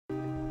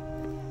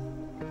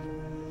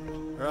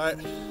Alright,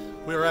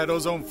 we were at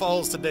Ozone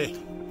Falls today.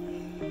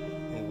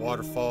 A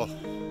waterfall.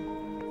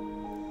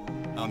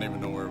 I don't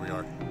even know where we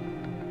are.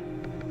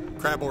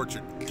 Crab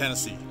Orchard,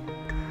 Tennessee.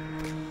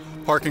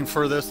 Parking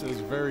for this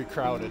is very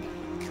crowded,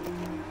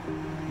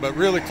 but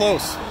really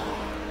close.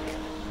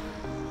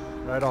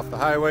 Right off the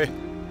highway.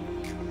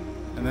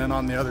 And then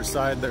on the other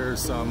side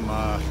there's some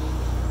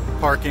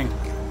parking.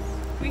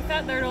 We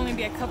thought there'd only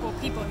be a couple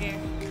people here.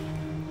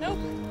 Nope.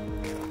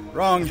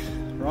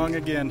 Wrong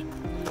again.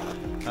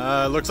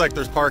 Looks like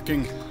there's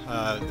parking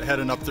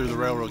heading up through the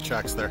railroad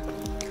tracks there.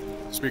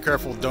 Just be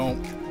careful,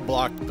 don't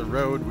block the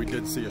road. We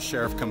did see a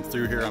sheriff come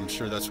through here. I'm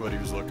sure that's what he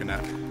was looking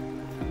at.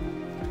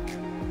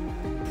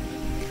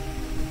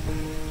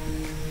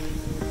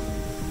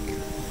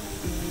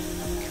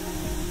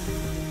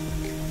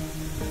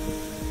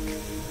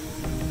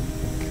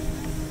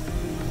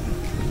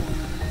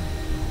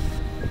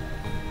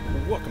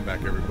 Welcome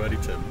back everybody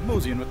to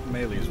Moseying with the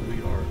Melees.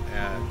 We are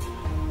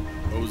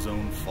at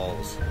Ozone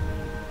Falls.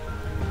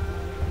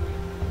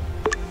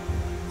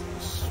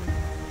 Just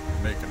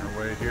making our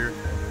way here.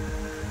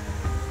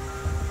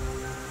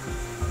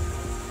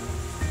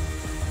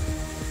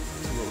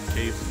 Some little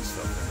caves and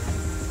stuff.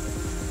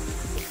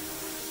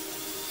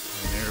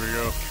 And here we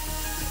go,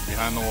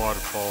 behind the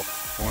waterfall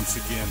once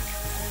again.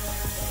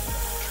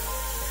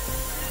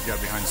 We got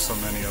behind so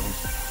many of them.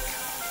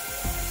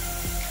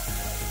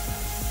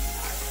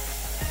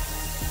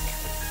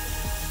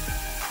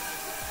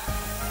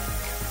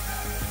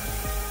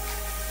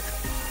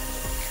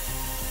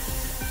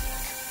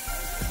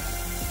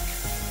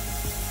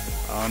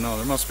 Oh no,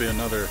 there must be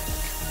another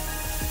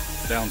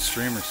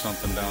downstream or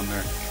something down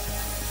there.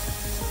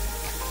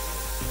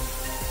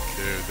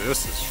 Dude,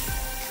 this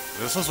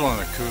is one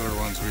of the cooler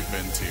ones we've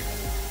been to.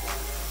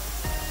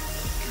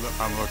 Look,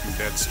 I'm looking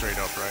dead straight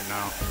up right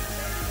now.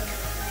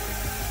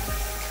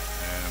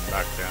 And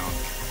back down.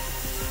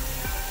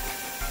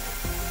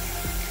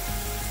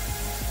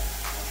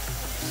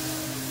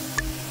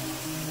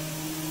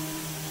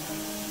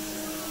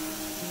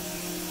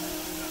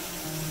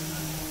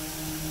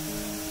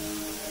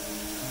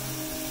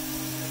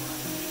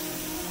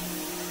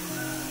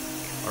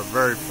 Our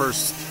very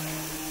first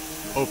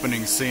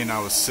opening scene, I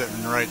was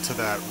sitting right to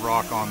that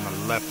rock on the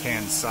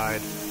left-hand side,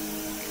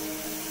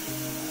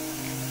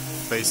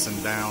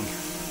 facing down.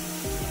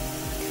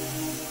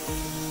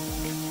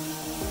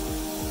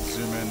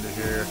 Zoom into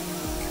here.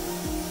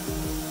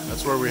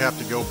 That's where we have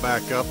to go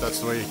back up. That's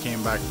the way you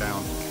came back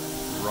down.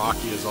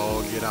 Rocky as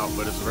all get out,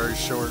 but it's very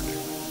short.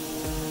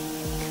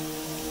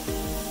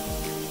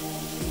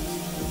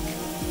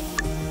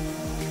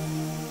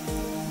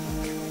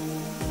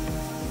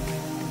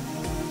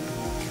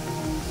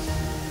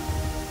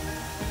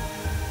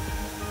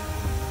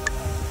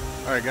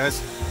 Alright guys,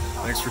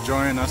 thanks for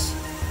joining us.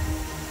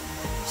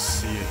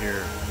 See you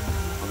here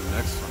on the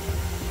next one.